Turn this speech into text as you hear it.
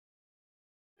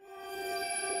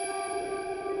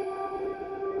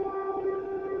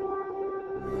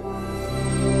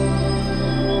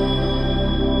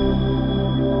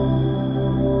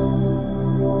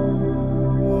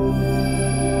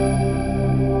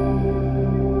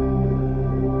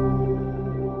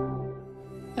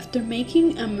After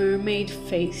making a mermaid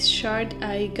face shard,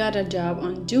 I got a job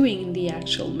on doing the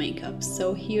actual makeup.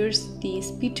 So here's the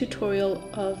speed tutorial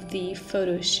of the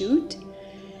photo shoot.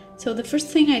 So the first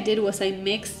thing I did was I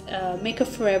mixed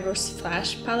MakeupForever's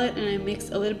Flash palette, and I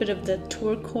mixed a little bit of the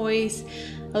turquoise,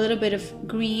 a little bit of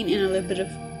green, and a little bit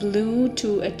of blue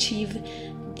to achieve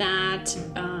that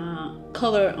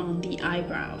color on the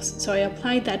eyebrows. So I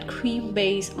applied that cream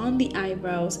base on the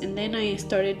eyebrows, and then I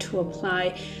started to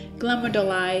apply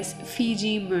GlamourDollEyes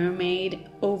Fiji Mermaid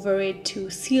over it to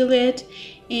seal it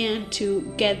and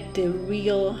to get the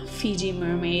real Fiji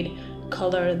Mermaid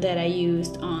color that I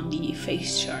used on the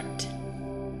face shard.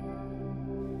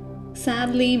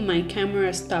 Sadly, my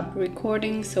camera stopped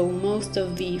recording, so most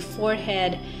of the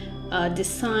forehead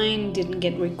design didn't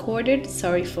get recorded.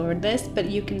 Sorry for this, but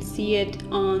you can see it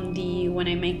on the when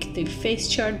I make the face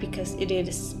chart, because it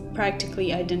is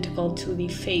practically identical to the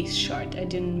face chart. I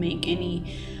didn't make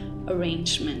any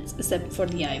arrangements except for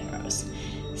the eyebrows.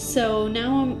 So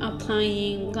now I'm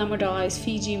applying GlamourDollEyes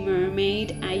Fiji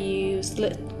Mermaid. I use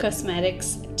Lit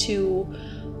Cosmetics to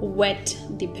wet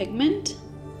the pigment.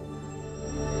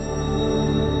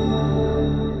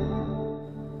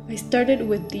 I started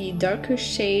with the darker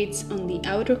shades on the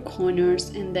outer corners,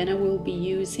 and then I will be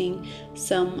using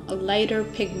some lighter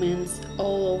pigments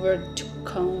all over to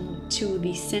come to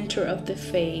the center of the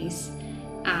face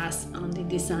as on the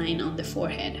design on the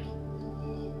forehead.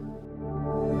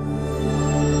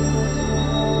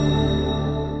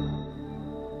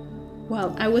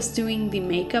 While I was doing the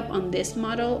makeup on this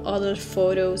model, other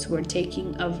photos were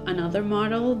taken of another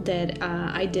model that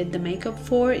I did the makeup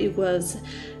for. It was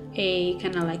a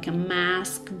kind of like a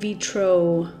mask,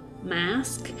 vitro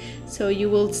mask. So you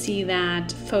will see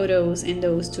that photos in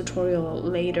those tutorials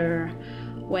later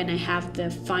when I have the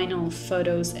final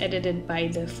photos edited by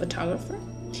the photographer.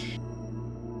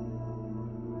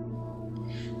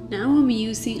 Now I'm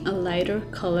using a lighter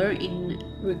color in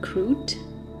Recruit,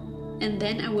 and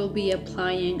then I will be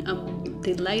applying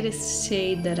the lightest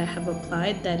shade that I have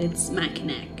applied, that it's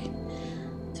Mackinac.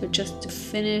 So just to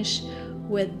finish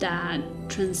with that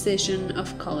transition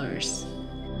of colors.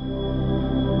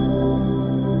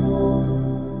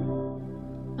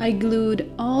 I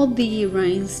glued all the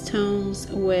rhinestones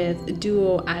with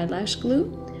duo eyelash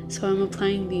glue. So I'm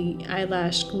applying the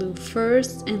eyelash glue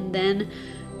first and then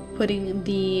putting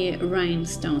the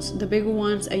rhinestones. The bigger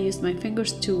ones, I used my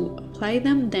fingers to apply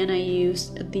them, then I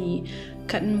used the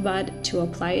cotton bud to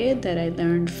apply it that I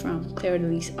learned from Claire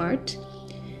Delise art.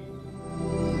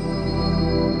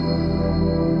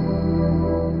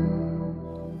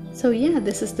 So yeah,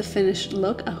 this is the finished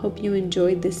look. I hope you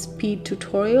enjoyed this speed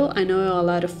tutorial. I know a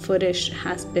lot of footage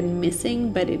has been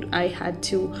missing, but I had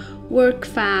to work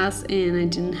fast and I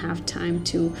didn't have time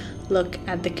to look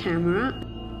at the camera.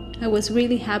 I was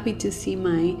really happy to see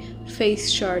my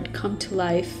face chart come to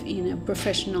life in a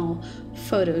professional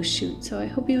photo shoot. So I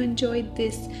hope you enjoyed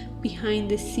this behind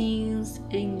the scenes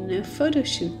and photo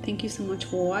shoot. Thank you so much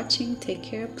for watching. Take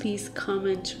care. Please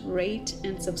comment, rate,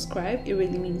 and subscribe. It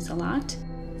really means a lot.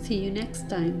 See you next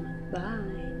time.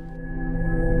 Bye.